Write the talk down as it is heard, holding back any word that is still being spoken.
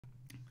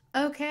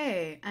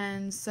Okay,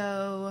 and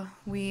so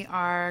we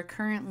are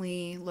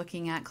currently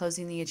looking at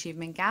closing the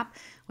achievement gap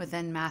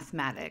within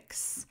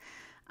mathematics.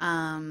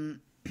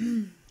 Um,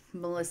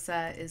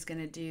 Melissa is going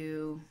to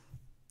do,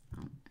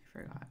 oh, I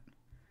forgot.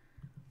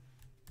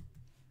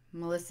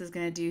 Melissa's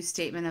going to do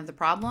statement of the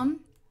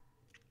problem.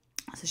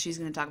 So she's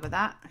going to talk about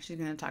that. She's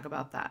going to talk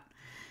about that.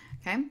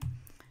 Okay.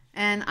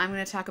 And I'm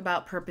going to talk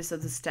about purpose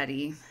of the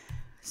study.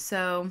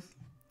 So,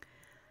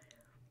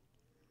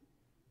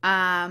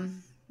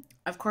 um,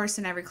 of course,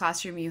 in every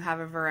classroom, you have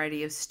a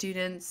variety of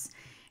students,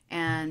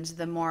 and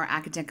the more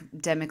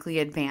academically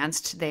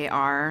advanced they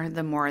are,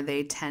 the more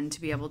they tend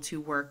to be able to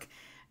work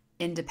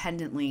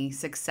independently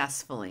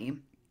successfully.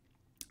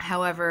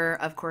 However,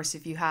 of course,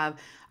 if you have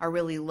a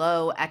really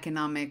low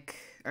economic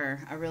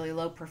or a really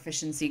low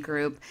proficiency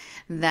group,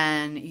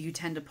 then you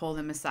tend to pull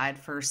them aside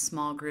for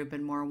small group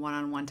and more one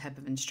on one type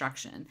of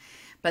instruction.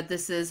 But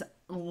this is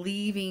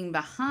leaving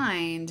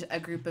behind a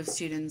group of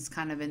students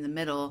kind of in the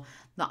middle,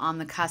 the on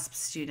the cusp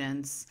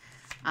students.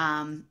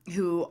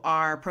 Who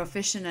are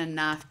proficient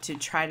enough to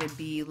try to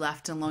be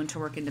left alone to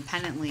work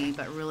independently,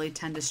 but really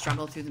tend to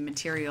struggle through the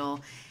material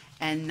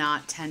and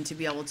not tend to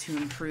be able to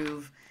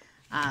improve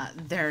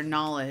their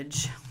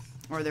knowledge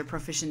or their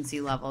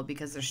proficiency level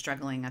because they're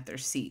struggling at their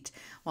seat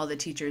while the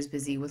teacher is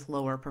busy with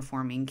lower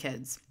performing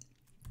kids.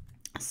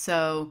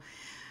 So,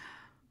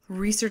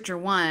 researcher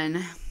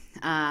one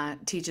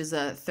teaches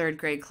a third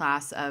grade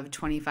class of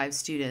 25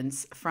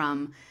 students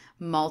from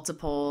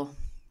multiple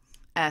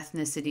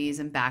ethnicities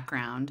and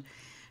background.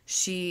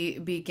 She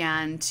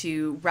began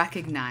to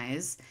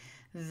recognize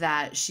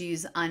that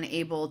she's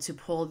unable to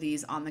pull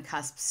these on the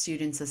cusp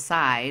students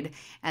aside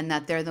and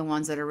that they're the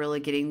ones that are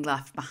really getting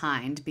left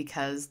behind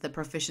because the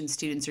proficient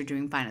students are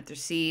doing fine at their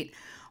seat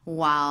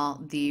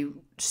while the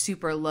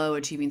super low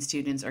achieving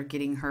students are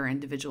getting her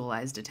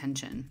individualized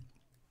attention.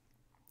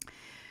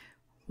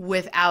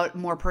 Without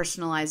more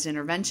personalized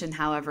intervention,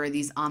 however,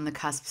 these on the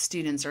cusp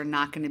students are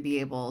not going to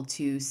be able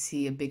to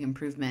see a big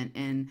improvement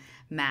in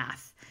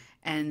math.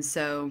 And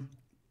so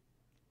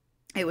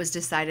it was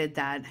decided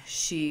that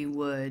she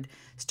would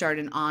start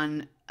an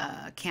on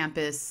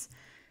campus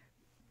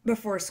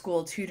before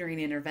school tutoring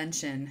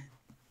intervention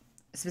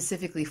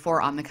specifically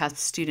for on the cusp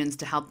students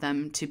to help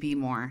them to be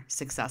more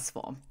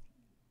successful.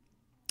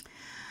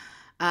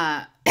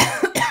 Uh,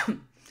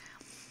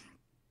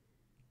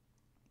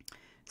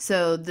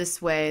 so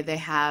this way they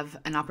have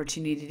an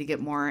opportunity to get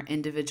more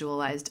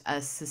individualized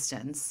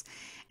assistance.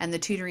 And the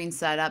tutoring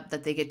set up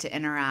that they get to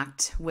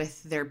interact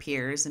with their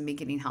peers and be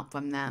getting help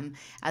from them,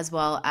 as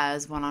well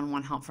as one on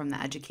one help from the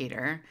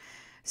educator.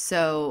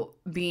 So,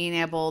 being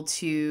able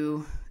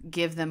to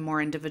give them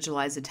more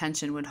individualized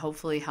attention would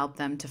hopefully help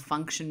them to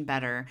function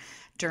better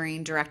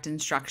during direct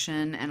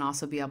instruction and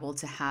also be able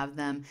to have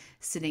them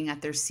sitting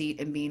at their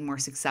seat and being more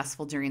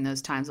successful during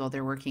those times while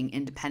they're working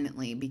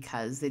independently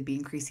because they'd be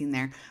increasing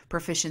their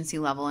proficiency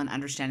level and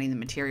understanding the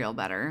material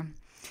better.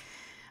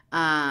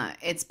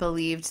 It's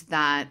believed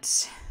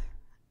that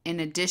in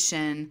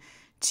addition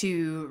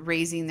to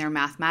raising their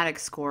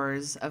mathematics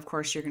scores, of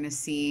course, you're going to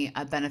see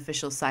a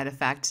beneficial side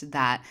effect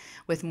that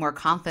with more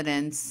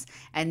confidence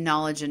and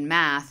knowledge in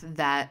math,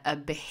 that a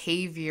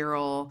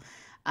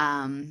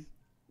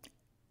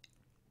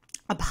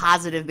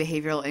positive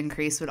behavioral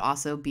increase would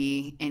also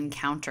be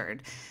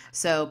encountered.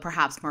 So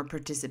perhaps more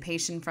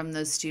participation from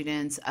those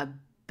students, a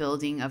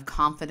building of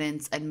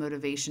confidence and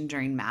motivation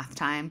during math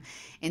time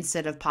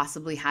instead of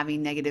possibly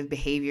having negative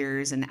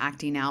behaviors and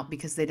acting out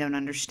because they don't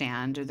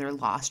understand or they're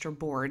lost or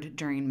bored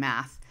during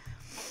math.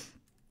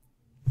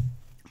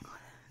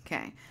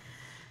 Okay.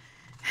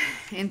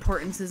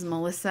 Importance is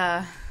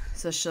Melissa,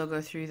 so she'll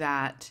go through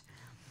that.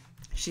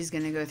 She's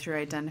going to go through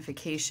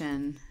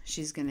identification.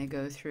 She's going to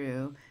go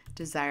through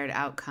desired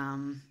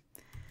outcome.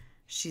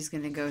 She's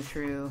going to go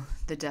through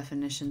the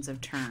definitions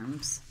of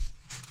terms.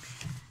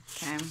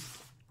 Okay.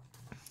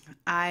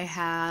 I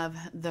have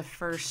the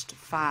first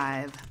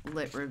 5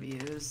 lit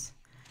reviews.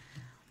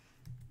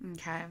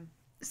 Okay.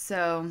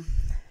 So,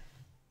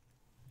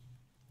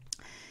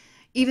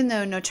 even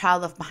though No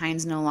Child Left Behind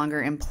is no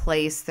longer in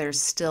place, there's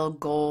still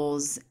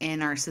goals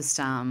in our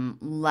system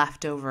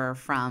left over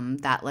from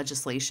that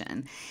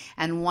legislation.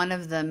 And one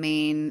of the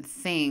main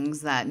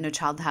things that No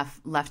Child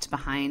Left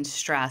Behind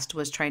stressed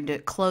was trying to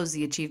close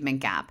the achievement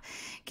gap,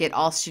 get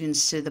all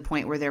students to the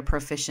point where they're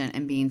proficient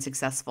and being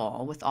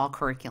successful with all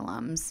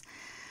curriculums.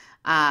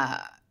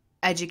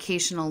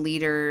 Educational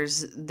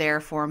leaders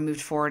therefore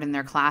moved forward in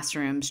their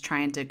classrooms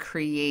trying to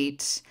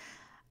create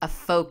a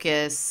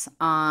focus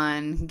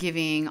on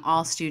giving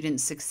all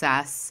students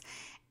success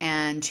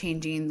and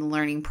changing the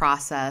learning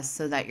process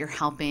so that you're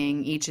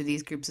helping each of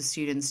these groups of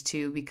students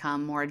to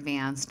become more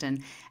advanced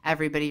and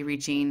everybody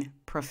reaching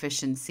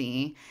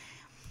proficiency.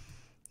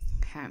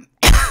 Okay.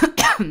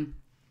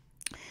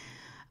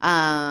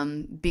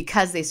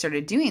 Because they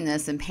started doing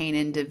this and paying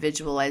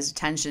individualized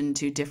attention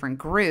to different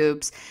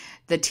groups,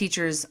 the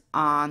teachers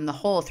on the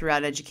whole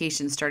throughout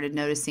education started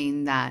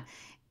noticing that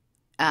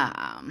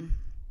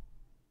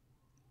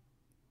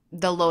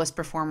the lowest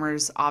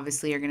performers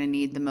obviously are going to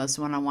need the most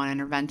one-on-one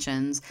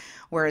interventions,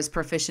 whereas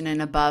proficient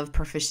and above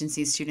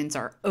proficiency students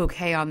are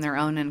okay on their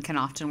own and can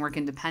often work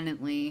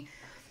independently.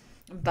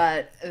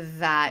 But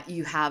that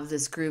you have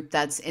this group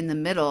that's in the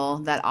middle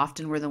that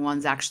often were the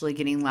ones actually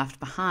getting left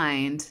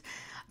behind.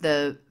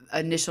 The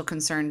initial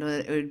concern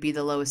that it would be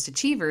the lowest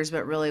achievers,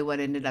 but really what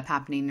ended up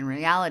happening in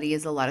reality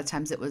is a lot of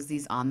times it was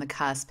these on the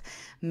cusp,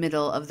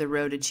 middle of the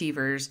road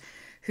achievers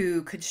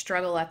who could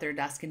struggle at their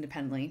desk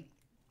independently,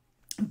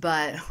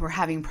 but were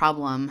having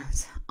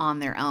problems on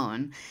their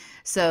own.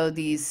 So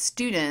these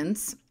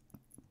students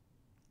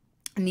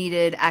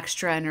needed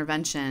extra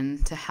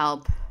intervention to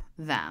help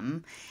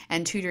them,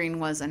 and tutoring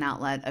was an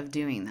outlet of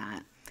doing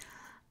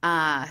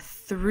that.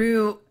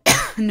 Through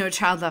No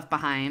Child Left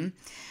Behind,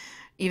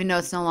 even though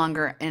it's no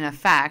longer in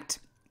effect,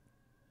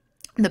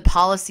 the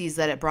policies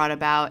that it brought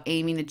about,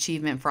 aiming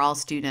achievement for all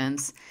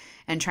students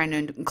and trying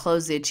to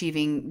close the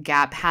achieving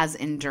gap, has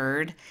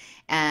endured.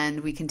 And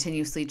we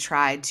continuously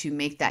try to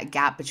make that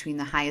gap between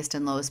the highest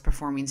and lowest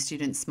performing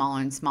students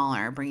smaller and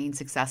smaller, bringing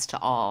success to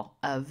all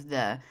of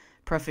the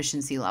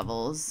proficiency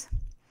levels.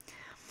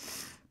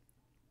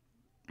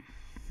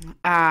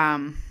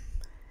 In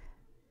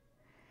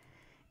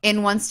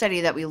one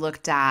study that we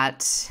looked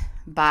at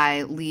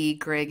by Lee,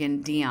 Grigg,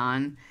 and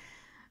Dion,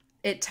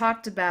 it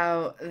talked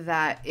about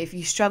that if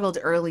you struggled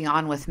early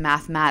on with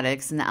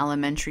mathematics in the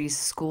elementary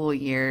school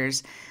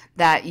years,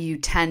 that you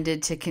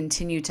tended to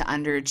continue to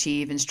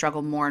underachieve and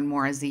struggle more and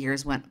more as the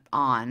years went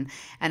on.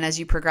 And as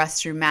you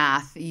progress through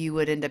math, you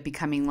would end up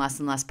becoming less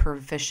and less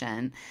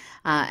proficient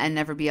and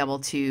never be able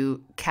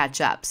to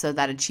catch up. So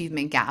that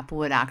achievement gap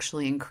would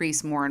actually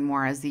increase more and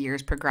more as the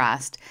years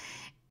progressed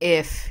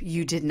if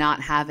you did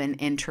not have an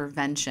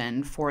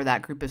intervention for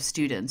that group of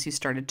students who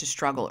started to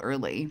struggle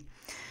early.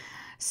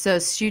 So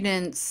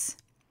students,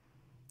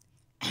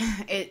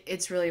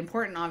 it's really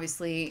important,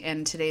 obviously,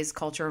 in today's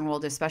culture and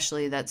world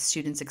especially, that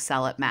students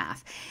excel at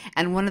math.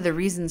 And one of the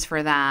reasons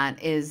for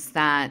that is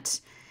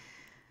that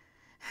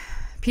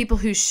people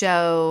who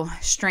show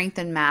strength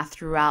in math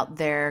throughout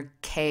their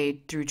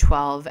K through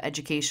 12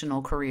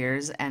 educational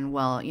careers and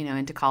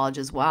into college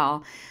as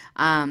well,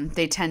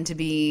 they tend to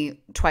be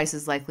twice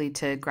as likely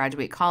to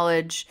graduate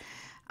college.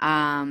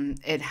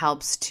 It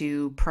helps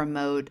to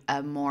promote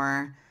a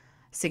more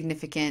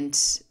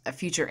significant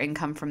future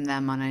income from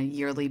them on a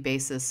yearly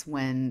basis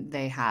when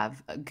they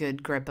have a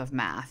good grip of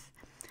math.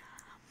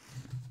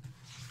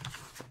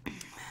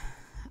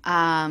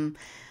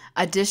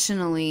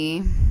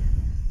 Additionally,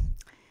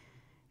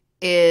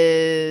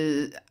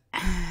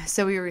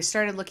 so we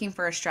started looking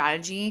for a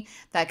strategy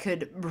that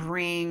could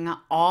bring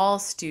all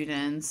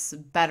students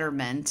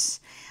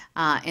betterment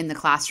in the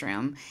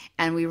classroom.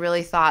 And we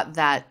really thought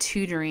that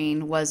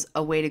tutoring was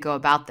a way to go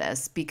about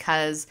this,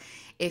 because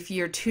if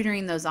you're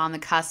tutoring those on the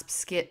cusp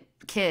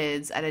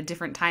kids at a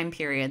different time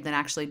period than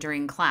actually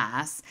during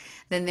class,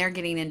 then they're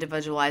getting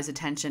individualized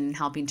attention and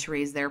helping to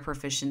raise their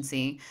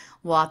proficiency,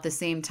 while at the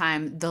same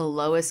time the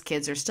lowest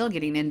kids are still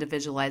getting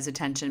individualized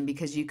attention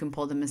because you can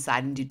pull them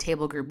aside and do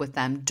table group with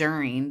them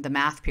during the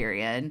math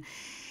period.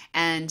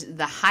 And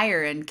the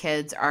higher end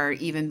kids are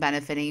even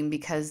benefiting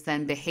because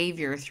then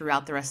behavior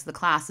throughout the rest of the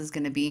class is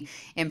going to be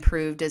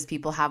improved as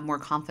people have more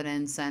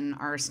confidence and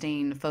are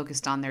staying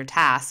focused on their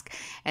task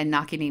and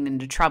not getting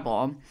into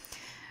trouble.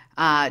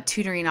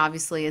 Tutoring,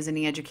 obviously, as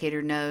any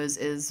educator knows,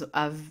 is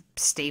a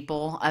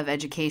staple of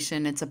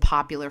education. It's a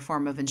popular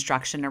form of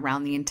instruction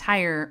around the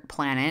entire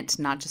planet,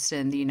 not just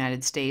in the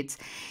United States.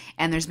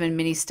 And there's been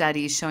many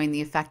studies showing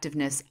the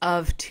effectiveness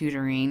of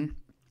tutoring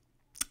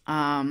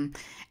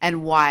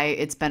and why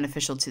it's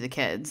beneficial to the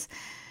kids.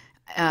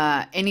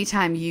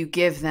 Anytime you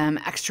give them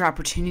extra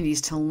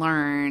opportunities to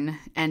learn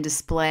and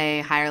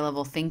display higher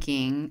level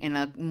thinking in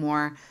a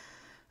more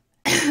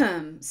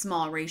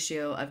small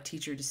ratio of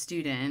teacher to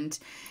student,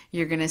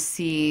 you're going to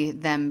see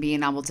them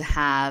being able to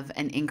have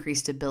an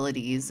increased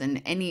abilities in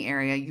any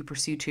area you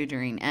pursue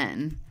tutoring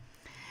in.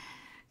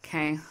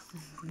 Okay,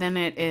 then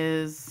it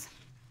is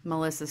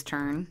Melissa's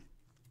turn,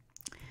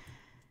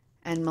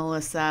 and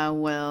Melissa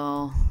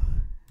will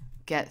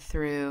get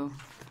through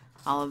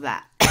all of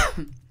that.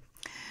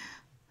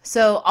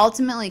 So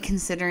ultimately,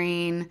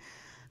 considering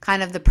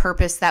kind of the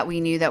purpose that we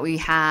knew that we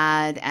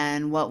had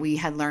and what we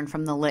had learned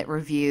from the LIT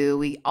review,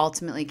 we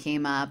ultimately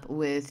came up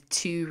with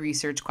 2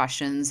 research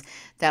questions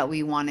that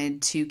we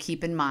wanted to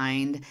keep in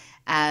mind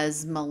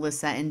as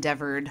Melissa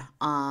endeavored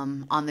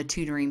on the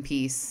tutoring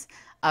piece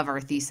of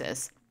our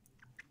thesis.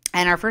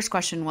 And our first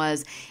question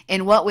was,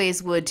 in what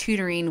ways would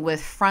tutoring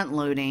with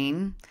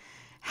front-loading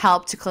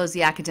help to close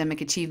the academic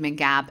achievement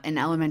gap in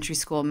elementary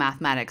school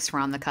mathematics for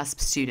on-the-cusp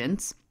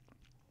students?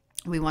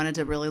 We wanted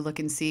to really look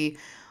and see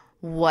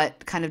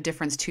what kind of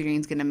difference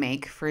tutoring is going to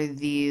make for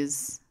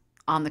these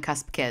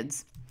on-the-cusp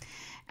kids.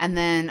 And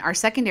then our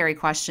secondary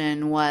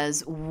question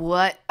was,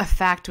 what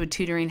effect would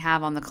tutoring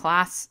have on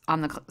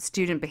the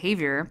student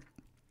behavior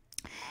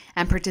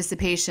and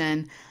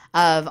participation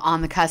of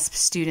on-the-cusp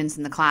students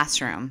in the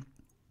classroom?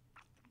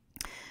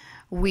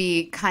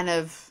 We kind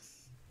of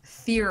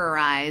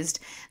theorized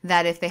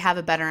that if they have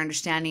a better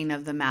understanding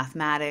of the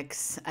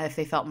mathematics, if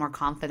they felt more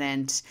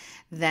confident,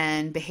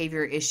 then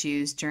behavior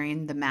issues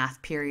during the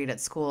math period at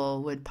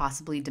school would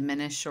possibly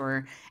diminish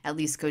or at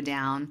least go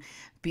down,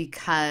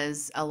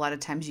 because a lot of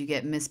times you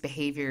get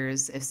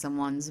misbehaviors if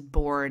someone's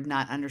bored,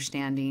 not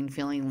understanding,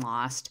 feeling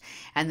lost,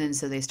 and then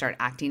so they start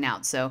acting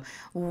out. So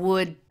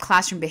would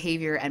classroom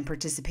behavior and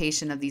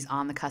participation of these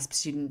on-the-cusp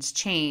students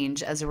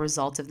change as a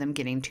result of them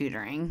getting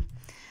tutoring?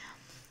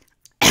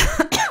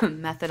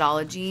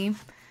 Methodology.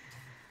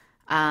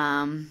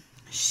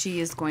 She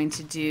is going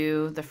to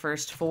do the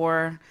first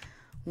 4.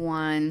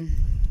 1,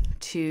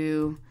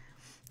 2,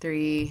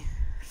 3,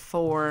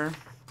 4.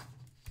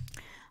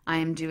 I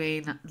am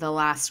doing the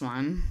last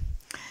one.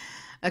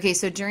 Okay,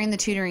 so during the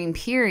tutoring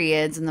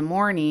periods in the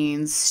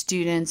mornings,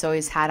 students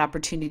always had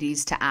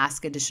opportunities to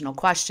ask additional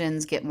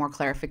questions, get more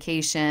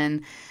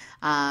clarification,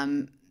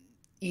 make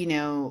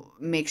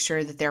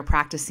sure that they're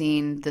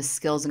practicing the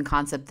skills and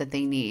concept that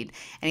they need.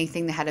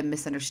 Anything they had a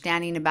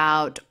misunderstanding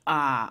about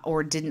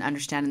or didn't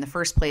understand in the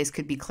first place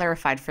could be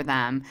clarified for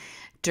them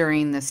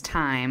during this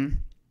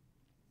time.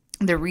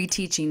 The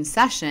reteaching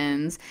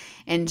sessions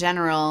in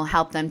general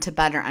help them to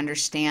better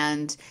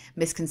understand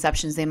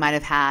misconceptions they might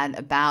have had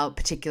about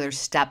particular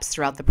steps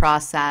throughout the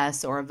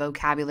process, or a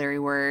vocabulary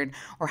word,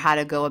 or how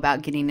to go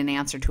about getting an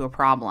answer to a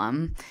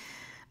problem.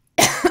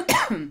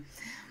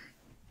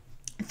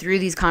 Through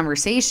these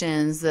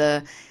conversations,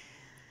 the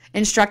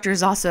instructor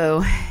is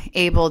also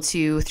able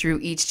to, through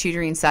each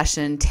tutoring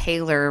session,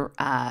 tailor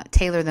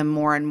them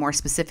more and more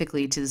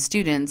specifically to the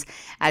students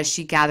as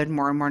she gathered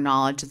more and more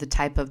knowledge of the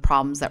type of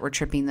problems that were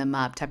tripping them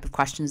up, type of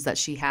questions that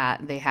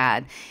they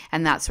had,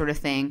 and that sort of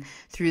thing,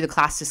 through the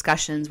class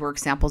discussions, work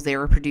samples they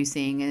were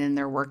producing, and in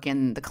their work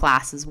in the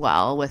class as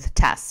well with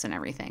tests and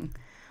everything.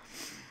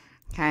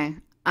 Okay.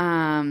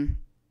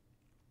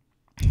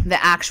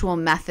 The actual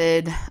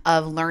method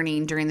of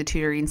learning during the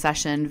tutoring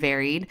session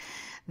varied.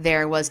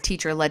 There was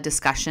teacher-led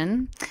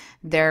discussion.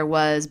 There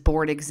was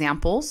board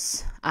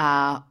examples.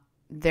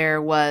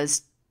 There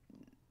was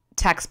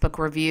textbook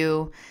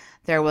review.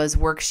 There was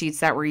worksheets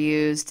that were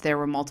used. There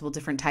were multiple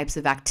different types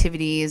of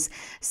activities,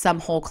 some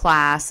whole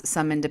class,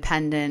 some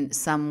independent,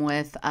 some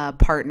with a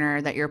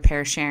partner that you're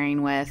pair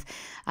sharing with.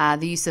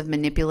 The use of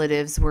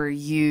manipulatives were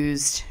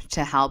used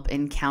to help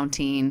in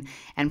counting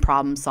and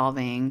problem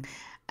solving.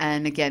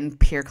 And again,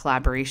 peer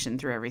collaboration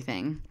through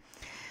everything.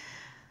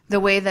 The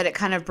way that it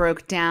kind of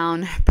broke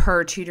down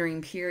per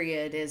tutoring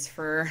period is,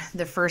 for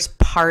the first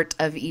part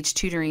of each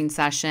tutoring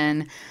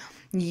session,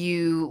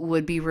 you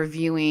would be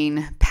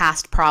reviewing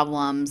past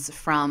problems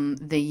from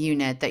the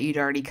unit that you'd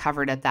already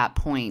covered at that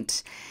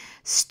point.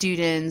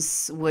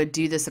 Students would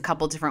do this a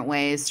couple different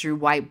ways, through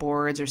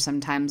whiteboards or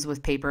sometimes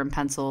with paper and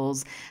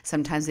pencils.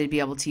 Sometimes they'd be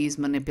able to use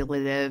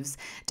manipulatives,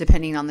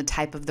 depending on the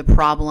type of the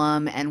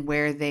problem and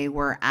where they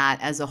were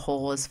at as a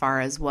whole as far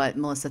as what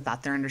Melissa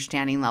thought their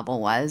understanding level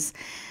was.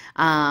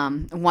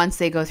 Once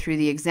they go through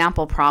the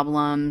example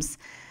problems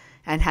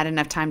and had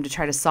enough time to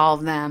try to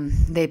solve them,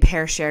 they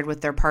pair shared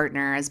with their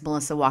partner as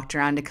Melissa walked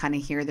around to kind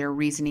of hear their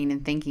reasoning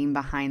and thinking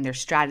behind their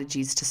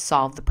strategies to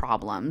solve the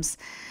problems.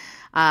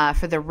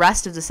 For the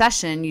rest of the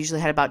session,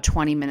 usually had about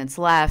 20 minutes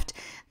left,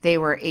 they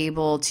were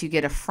able to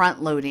get a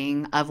front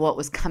loading of what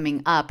was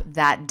coming up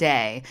that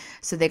day.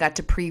 So they got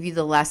to preview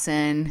the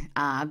lesson,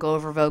 go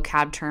over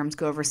vocab terms,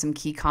 go over some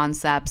key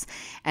concepts,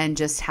 and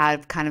just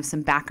have kind of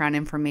some background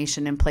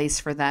information in place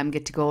for them,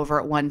 get to go over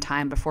it one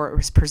time before it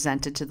was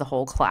presented to the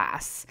whole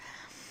class.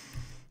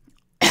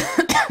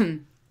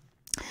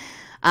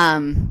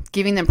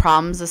 Giving them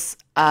problems,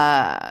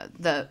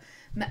 the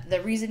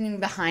reasoning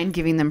behind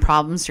giving them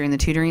problems during the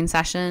tutoring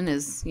session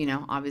is,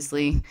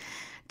 obviously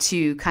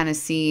to kind of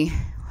see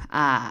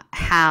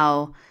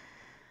how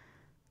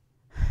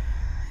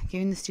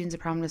giving the students a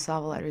problem to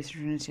solve, a lot of research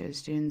into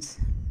students,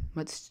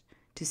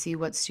 to see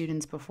what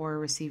students before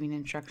receiving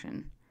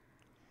instruction.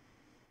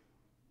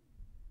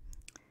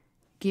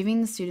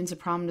 Giving the students a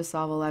problem to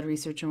solve, allowed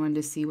researcher wanted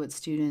to see what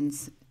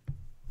students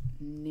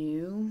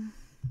knew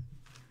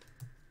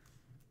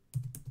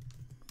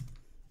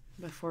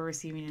before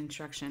receiving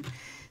instruction.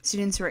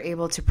 Students were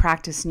able to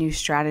practice new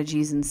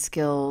strategies and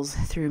skills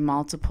through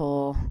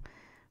multiple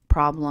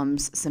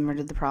problems similar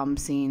to the problem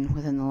seen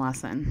within the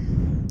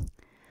lesson.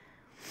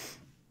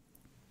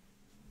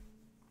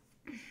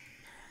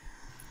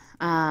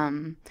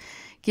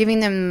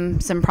 Giving them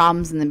some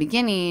problems in the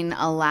beginning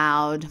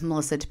allowed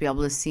Melissa to be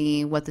able to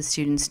see what the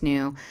students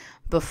knew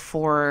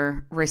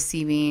before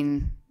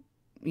receiving,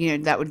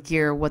 that would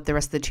gear what the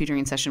rest of the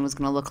tutoring session was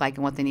going to look like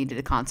and what they needed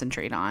to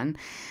concentrate on.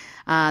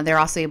 They're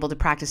also able to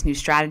practice new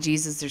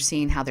strategies as they're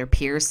seeing how their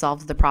peers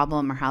solved the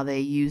problem or how they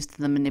used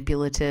the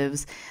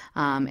manipulatives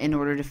in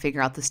order to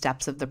figure out the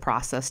steps of the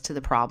process to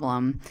the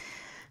problem.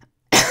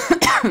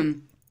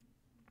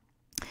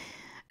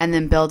 And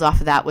then build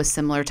off of that with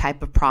similar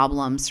type of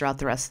problems throughout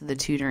the rest of the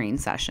tutoring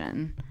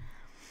session.